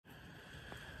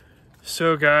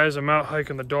So guys, I'm out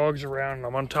hiking the dogs around and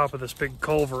I'm on top of this big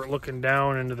culvert looking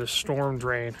down into this storm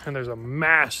drain, and there's a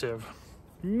massive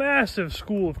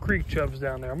school of creek chubs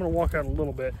down there. I'm gonna walk out a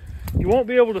little bit. You won't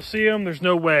be able to see them, there's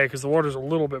no way because the water's a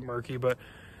little bit murky, but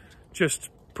just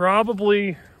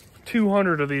probably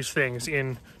 200 of these things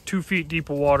in 2 feet deep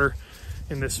of water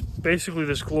in this, basically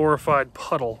this glorified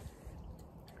puddle.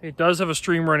 It does have a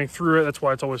stream running through it, that's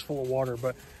why it's always full of water,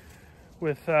 but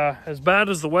with as bad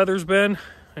as the weather's been,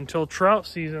 until trout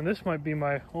season, this might be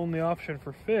my only option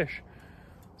for fish.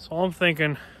 So I'm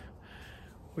thinking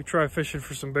we try fishing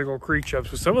for some big old creek chubs,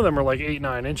 because some of them are like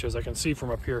 8-9 inches. I can see from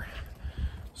up here.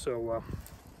 So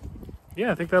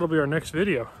yeah, I think that'll be our next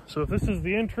video. So if this is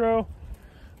the intro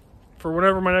for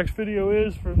whatever my next video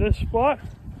is for this spot,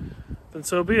 then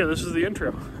so be it. This is the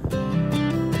intro.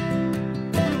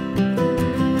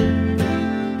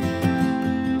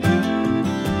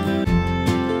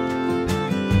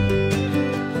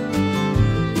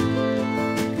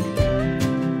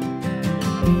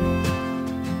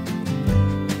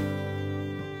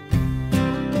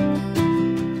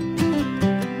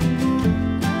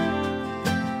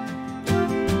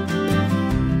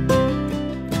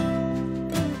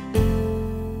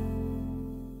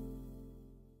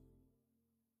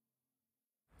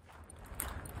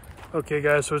 Okay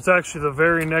guys, so it's actually the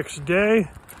very next day.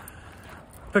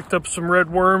 Picked up some red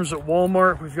worms at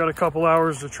Walmart. We've got a couple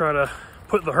hours to try to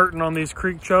put the hurting on these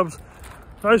creek chubs.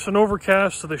 Nice and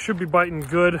overcast, so they should be biting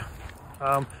good.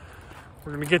 We're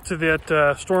gonna get to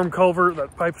that storm culvert,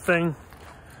 that pipe thing.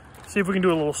 See if we can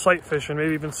do a little sight fishing,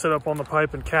 maybe even sit up on the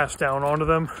pipe and cast down onto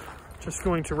them. Just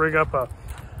going to rig up a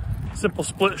simple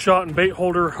split shot and bait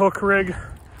holder hook rig.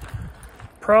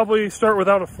 Probably start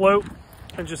without a float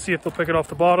and just see if they'll pick it off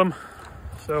the bottom.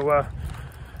 So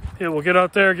yeah, we'll get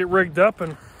out there, get rigged up,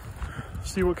 and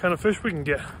see what kind of fish we can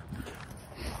get.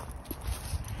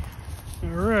 All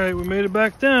right, we made it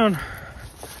back down.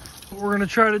 What we're gonna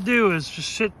try to do is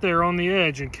just sit there on the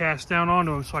edge and cast down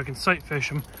onto them so I can sight fish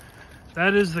them.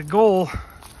 That is the goal.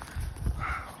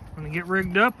 I'm gonna get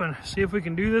rigged up and see if we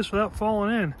can do this without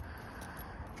falling in.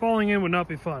 Falling in would not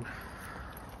be fun.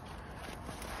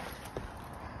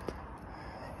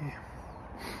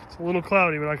 It's a little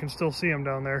cloudy, but I can still see them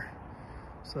down there,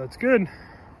 so that's good.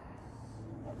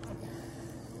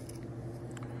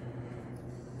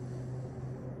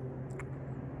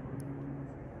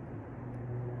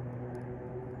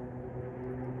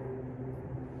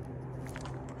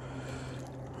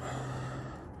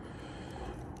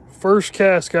 First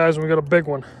cast, guys, and we got a big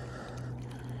one.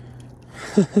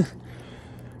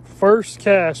 First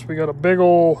cast, we got a big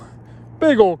old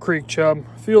creek chub.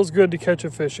 Feels good to catch a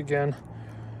fish again.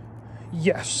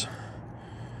 Yes.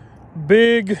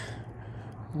 Big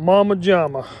mama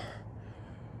jama.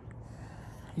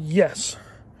 Yes.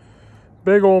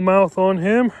 Big old mouth on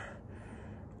him.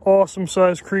 Awesome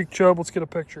size creek chub. Let's get a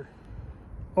picture.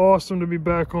 Awesome to be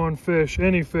back on fish.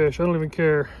 Any fish. I don't even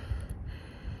care.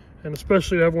 And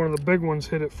especially to have one of the big ones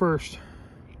hit it first.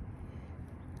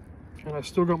 And I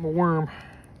still got my worm.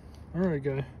 All right,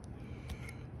 guy.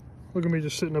 Look at me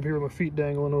just sitting up here with my feet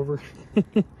dangling over.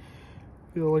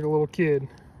 Feel like a little kid.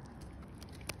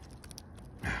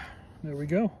 There we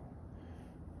go.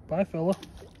 Bye, fella.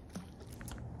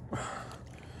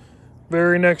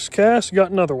 Very next cast,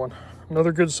 got another one.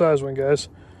 Another good sized one, guys.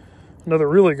 Another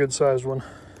really good sized one.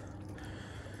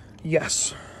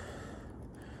 Yes.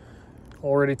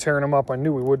 Already tearing them up. I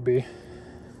knew we would be.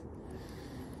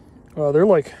 They're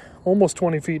like almost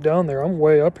 20 feet down there. I'm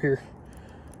way up here.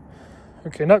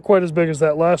 Okay, not quite as big as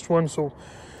that last one, so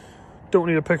don't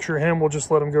need a picture of him. We'll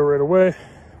just let him go right away.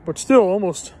 But still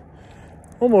almost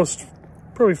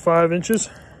probably 5 inches.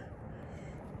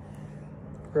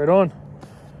 Right on.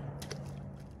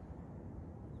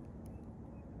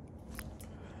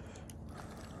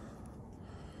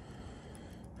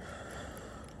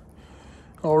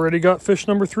 Already got fish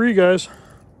number 3, guys.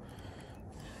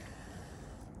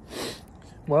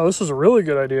 Wow, this is a really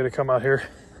good idea to come out here.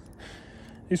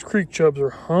 These creek chubs are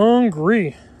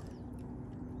hungry.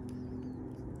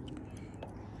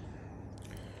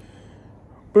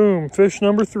 Boom, fish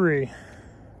number 3.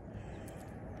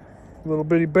 Little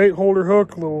bitty bait holder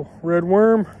hook, little red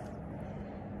worm.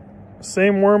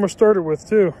 Same worm I started with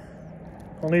too.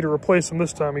 I'll need to replace him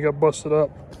this time, he got busted up.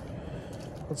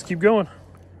 Let's keep going.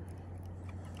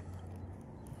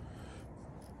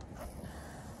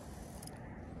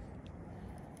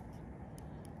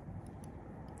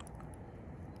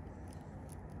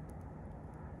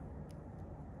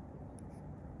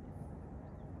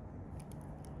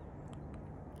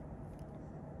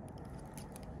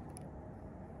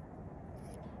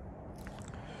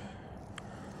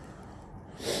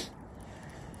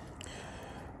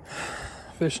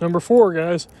 Fish number 4,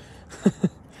 guys.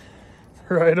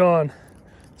 Right on.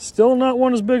 Still not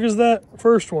one as big as that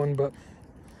first one, but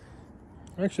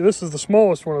actually this is the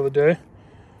smallest one of the day.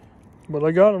 But I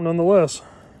got them nonetheless.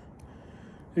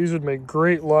 These would make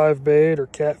great live bait or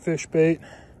catfish bait.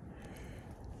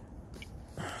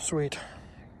 Sweet.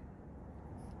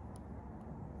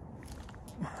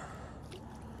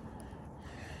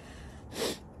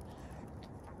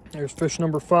 There's fish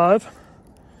number 5.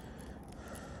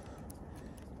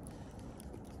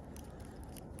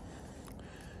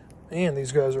 Man,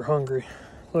 these guys are hungry.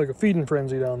 It's like a feeding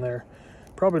frenzy down there.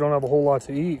 Probably don't have a whole lot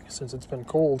to eat since it's been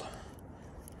cold.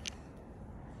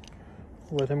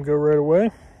 Let him go right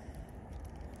away.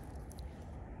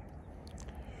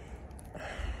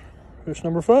 Fish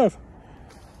number 5.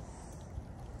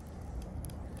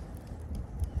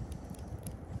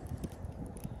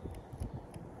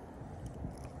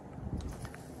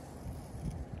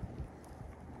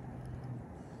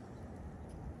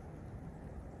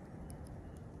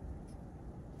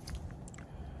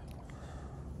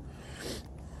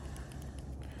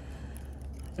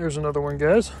 There's another one,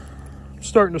 guys.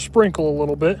 Starting to sprinkle a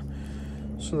little bit,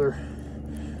 so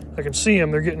I can see them.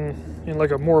 They're getting in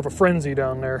like a more of a frenzy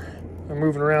down there. They're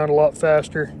moving around a lot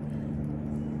faster.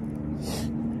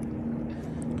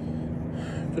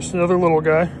 Just another little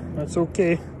guy. That's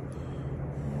okay.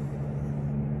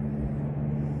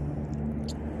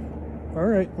 All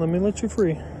right, let me let you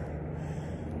free.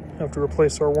 Have to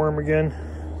replace our worm again.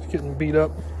 It's getting beat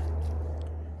up.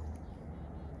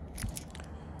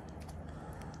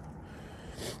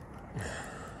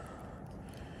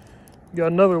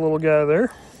 Got another little guy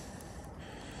there.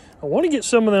 I want to get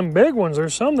some of them big ones.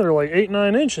 There's some that are like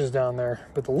 8-9 inches down there,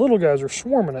 but the little guys are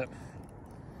swarming it.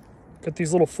 Got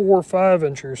these little 4 or 5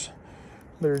 inchers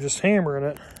that are just hammering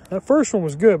it. That first one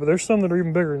was good, but there's some that are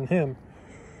even bigger than him.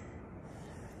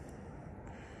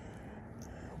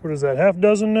 What is that, half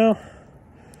dozen now?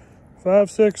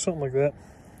 5, 6, something like that.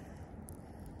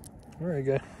 There you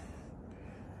go.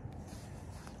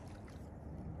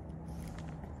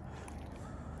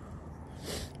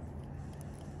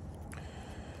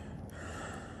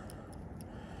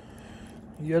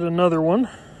 Yet another one.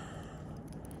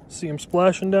 See him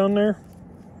splashing down there.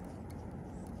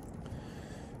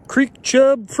 Creek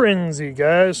Chub Frenzy,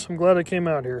 guys. I'm glad I came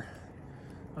out here.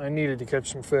 I needed to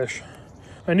catch some fish.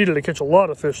 I needed to catch a lot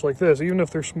of fish like this, even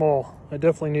if they're small. I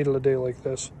definitely needed a day like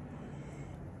this.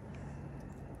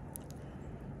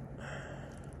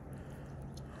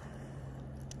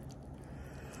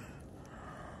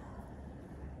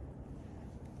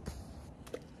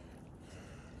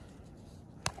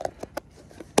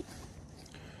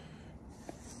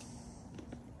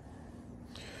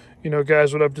 You know,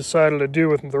 guys, what I've decided to do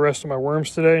with the rest of my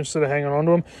worms today, instead of hanging on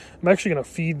to them, I'm actually going to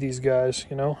feed these guys,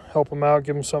 you know, help them out,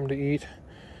 give them something to eat.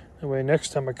 That way,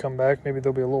 next time I come back, maybe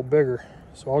they'll be a little bigger.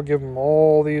 So I'll give them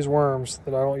all these worms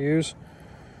that I don't use.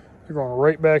 They're going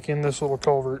right back in this little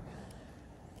culvert.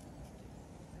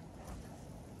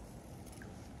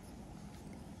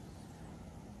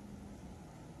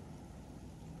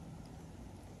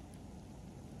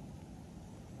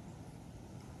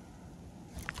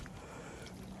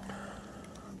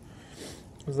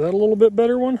 Is that a little bit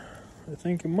better one? I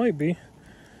think it might be.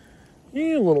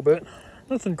 Yeah, a little bit.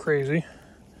 Nothing crazy.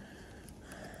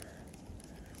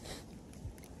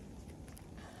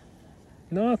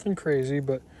 Nothing crazy,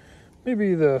 but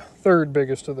maybe the 3rd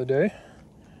biggest of the day.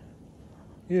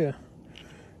 Yeah.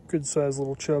 Good sized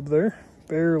little chub there.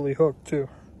 Barely hooked too.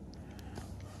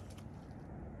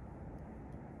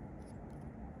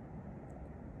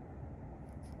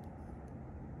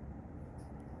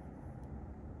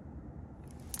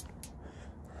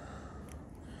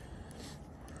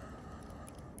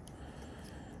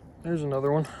 There's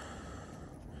another one.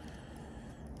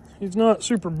 He's not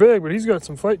super big, but he's got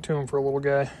some fight to him for a little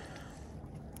guy.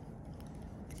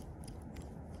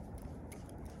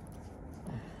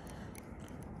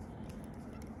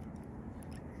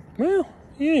 Well,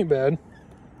 he ain't bad.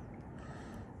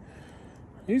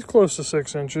 He's close to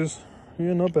 6 inches.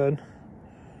 Yeah, not bad.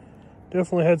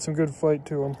 Definitely had some good fight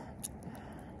to him.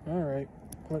 All right,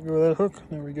 let go of that hook.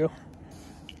 There we go.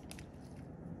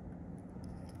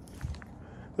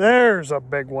 There's a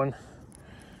big one.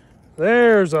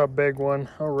 There's a big one.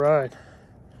 All right.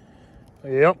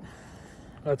 Yep,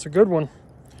 that's a good one.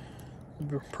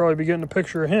 You'll probably be getting a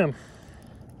picture of him.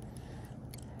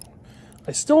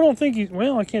 I still don't think he's,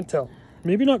 well, I can't tell.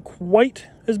 Maybe not quite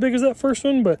as big as that first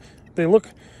one, but they look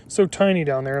so tiny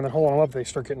down there, and then holding them up, they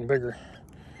start getting bigger.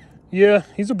 Yeah,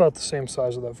 he's about the same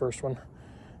size as that first one.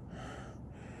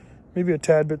 Maybe a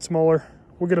tad bit smaller.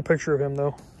 We'll get a picture of him,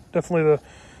 though. Definitely the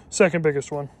 2nd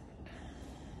biggest one.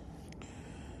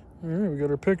 All right, we got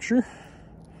our picture.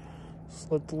 Let's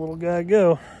let the little guy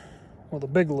go. Well, the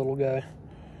big little guy.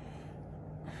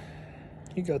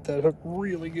 He got that hook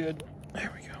really good.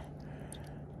 There we go.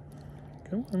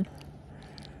 Come on.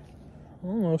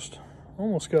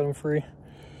 Almost got him free.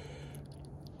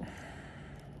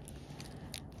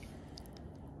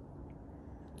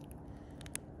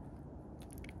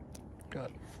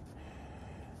 Got it.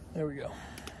 There we go.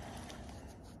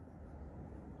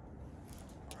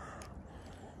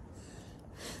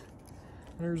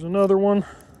 There's another one.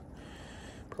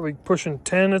 Probably pushing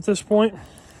 10 at this point.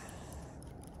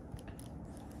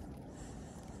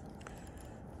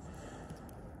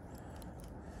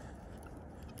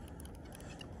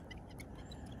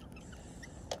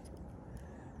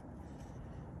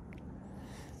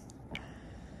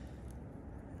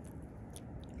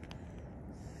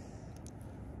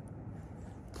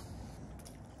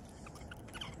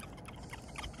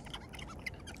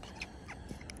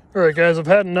 All right, guys, I've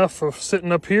had enough of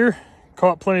sitting up here.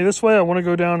 Caught plenty this way. I want to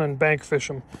go down and bank fish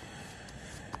them.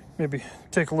 Maybe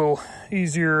take a little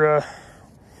easier,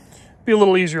 be a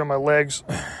little easier on my legs,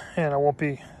 and I won't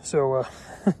be so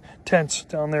tense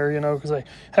down there, you know, because I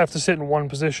have to sit in one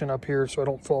position up here so I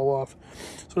don't fall off.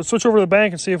 So let's switch over to the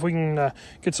bank and see if we can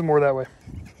get some more that way.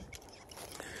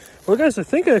 Well, guys, I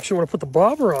think I actually want to put the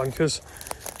bobber on because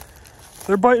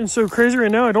they're biting so crazy right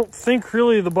now. I don't think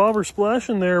really the bobber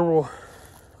splashing there will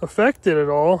affect it at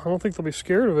all. I don't think they'll be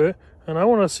scared of it. And I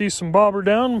want to see some bobber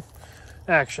down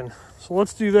action. So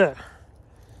let's do that.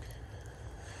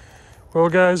 Well,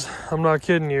 guys, I'm not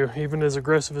kidding you. Even as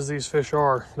aggressive as these fish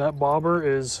are, that bobber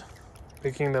is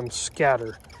making them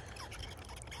scatter.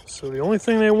 So the only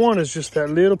thing they want is just that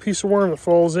little piece of worm that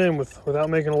falls in without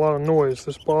making a lot of noise.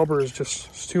 This bobber is just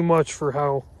it's too much for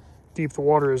how deep the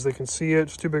water is. They can see it.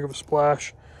 It's too big of a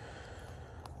splash.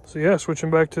 So yeah, switching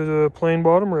back to the plain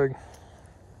bottom rig.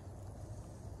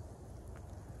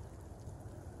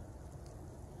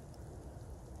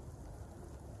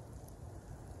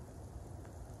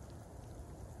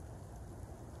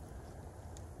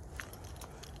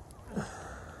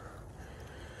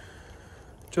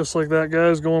 Just like that,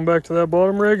 guys, going back to that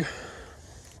bottom rig.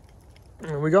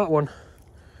 And we got one.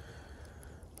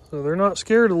 So they're not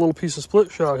scared of a little piece of split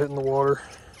shot hitting the water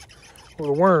with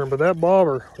a worm, but that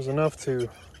bobber was enough to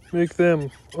make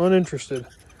them uninterested.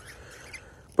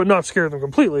 But not scare them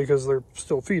completely because they're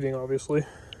still feeding, obviously.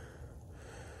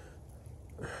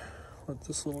 Let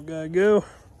this little guy go.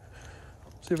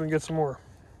 See if we can get some more.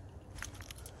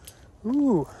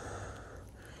 Ooh.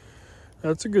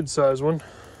 That's a good size one.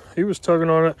 He was tugging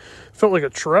on it. Felt like a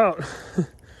trout.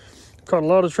 Caught a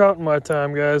lot of trout in my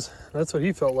time, guys. That's what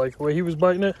he felt like, the way he was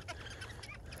biting it.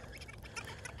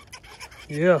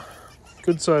 Yeah,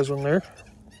 good size one there.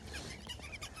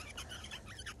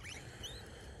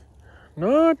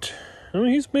 Not, I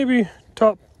mean, he's maybe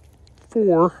top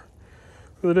 4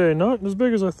 for the day. Not as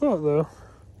big as I thought, though.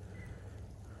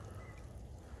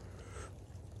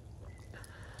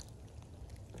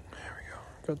 There we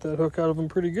go. Got that hook out of him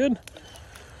pretty good.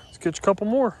 Catch a couple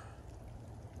more.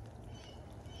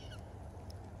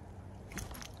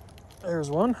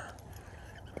 There's one.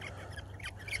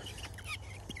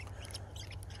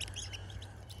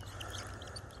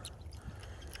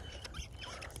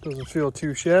 Doesn't feel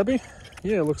too shabby.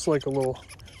 Yeah, it looks like a little.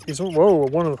 Whoa!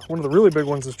 One of the really big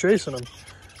ones is chasing him.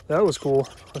 That was cool.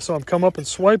 I saw him come up and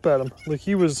swipe at him like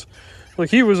he was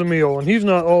a meal, and he's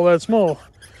not all that small.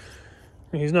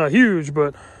 I mean, he's not huge,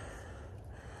 but.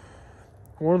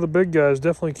 One of the big guys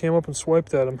definitely came up and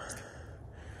swiped at him.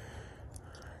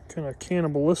 Kind of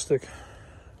cannibalistic.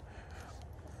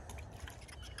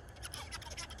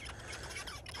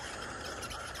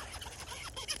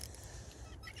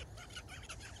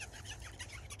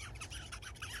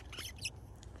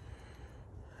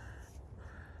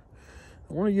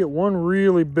 I want to get one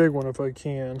really big one if I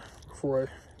can before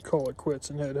I call it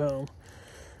quits and head home.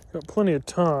 Got plenty of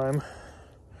time.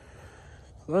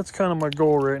 So that's kind of my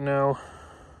goal right now.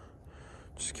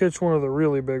 Just catch one of the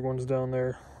really big ones down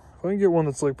there. If I can get one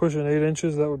that's like pushing 8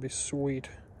 inches, that would be sweet.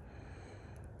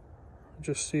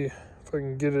 Just see if I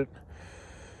can get it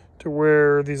to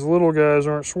where these little guys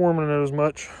aren't swarming it as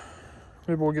much.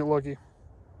 Maybe we'll get lucky.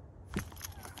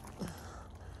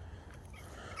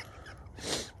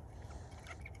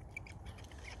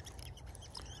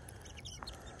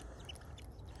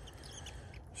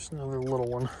 Just another little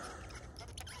one.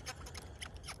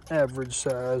 Average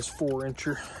size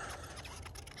 4-incher.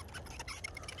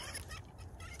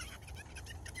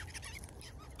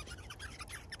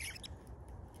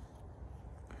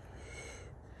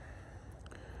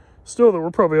 Still, though,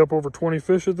 we're probably up over 20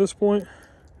 fish at this point.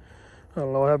 I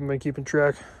don't know, I haven't been keeping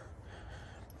track.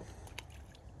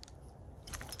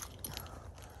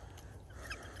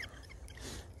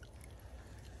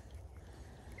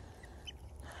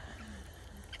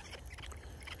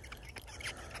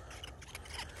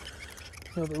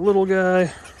 Another little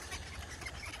guy.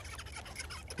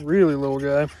 Really little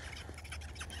guy.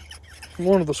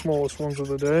 One of the smallest ones of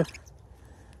the day.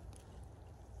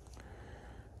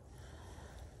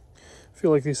 I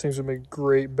feel like these things would make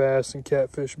great bass and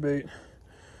catfish bait,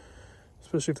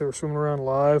 especially if they were swimming around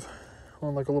live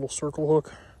on like a little circle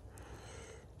hook.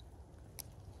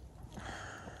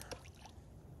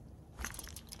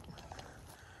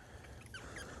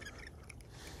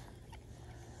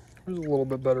 There's a little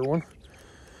bit better one.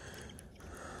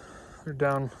 They're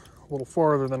down a little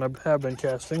farther than I have been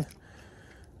casting.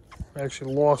 I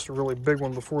actually lost a really big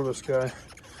one before this guy.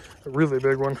 A really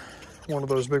big one. One of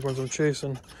those big ones I'm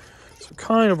chasing. So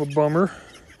kind of a bummer,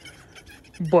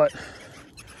 but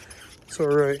it's all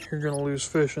right. You're gonna lose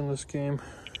fish in this game.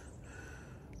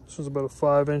 This is about a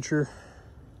 5-incher.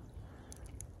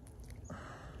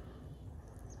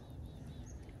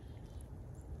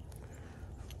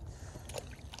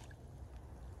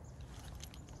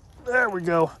 There we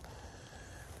go.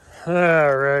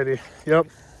 Alrighty. Yep.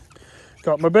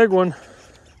 Got my big one.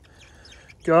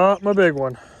 Got my big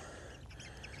one.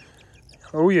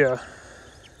 Oh yeah.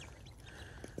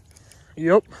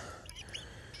 Yep.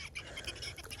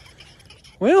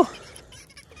 Well,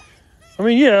 I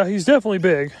mean, yeah, he's definitely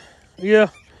big. Yeah.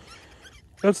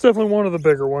 That's definitely one of the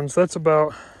bigger ones. That's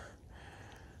about,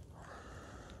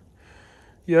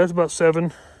 yeah, that's about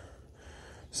 7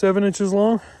 inches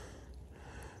long.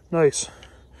 Nice.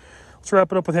 Let's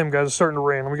wrap it up with him, guys. It's starting to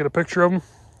rain. Let me get a picture of him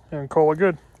and call it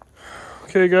good.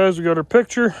 Okay, guys, we got our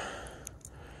picture.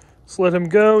 Let's let him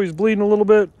go. He's bleeding a little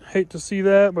bit. Hate to see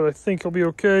that, but I think he'll be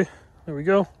okay. There we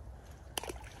go.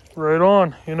 Right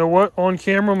on. You know what? On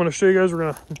camera, I'm going to show you guys. We're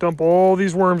going to dump all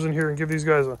these worms in here and give these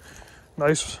guys a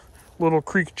nice little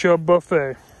creek chub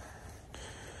buffet.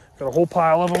 Got a whole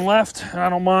pile of them left. I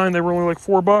don't mind. They were only like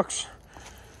 $4.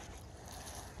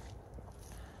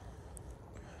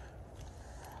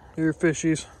 Here,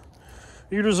 fishies.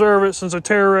 You deserve it since I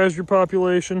terrorized your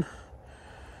population.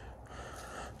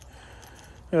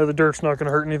 Yeah, the dirt's not going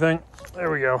to hurt anything. There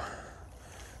we go.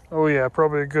 Oh yeah,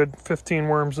 probably a good 15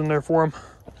 worms in there for him.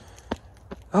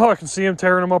 Oh, I can see him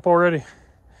tearing them up already.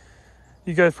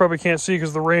 You guys probably can't see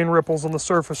because the rain ripples on the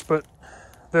surface, but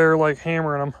they're like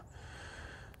hammering them.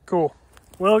 Cool.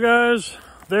 Well, guys,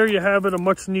 there you have it. A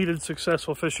much needed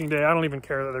successful fishing day. I don't even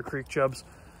care that they're creek chubs.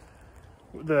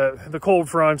 The cold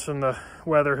fronts and the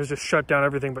weather has just shut down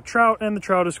everything but trout, and the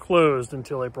trout is closed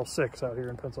until April 6th out here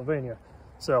in Pennsylvania.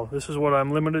 So this is what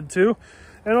I'm limited to,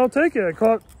 and I'll take it. I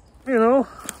caught, you know,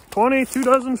 22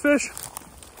 dozen fish.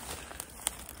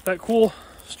 That cool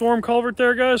storm culvert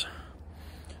there, guys.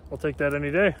 I'll take that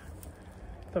any day.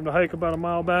 Time to hike about a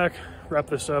mile back, wrap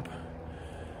this up,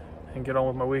 and get on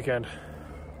with my weekend.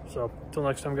 So until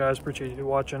next time, guys, appreciate you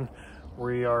watching.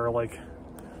 We are like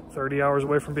 30 hours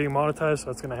away from being monetized, so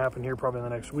that's going to happen here probably in the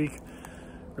next week.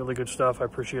 Really good stuff. I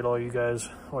appreciate all you guys,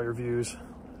 all your views,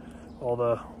 all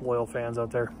the loyal fans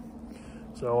out there.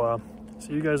 So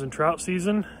see you guys in trout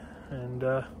season and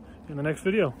in the next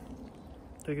video.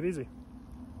 Take it easy.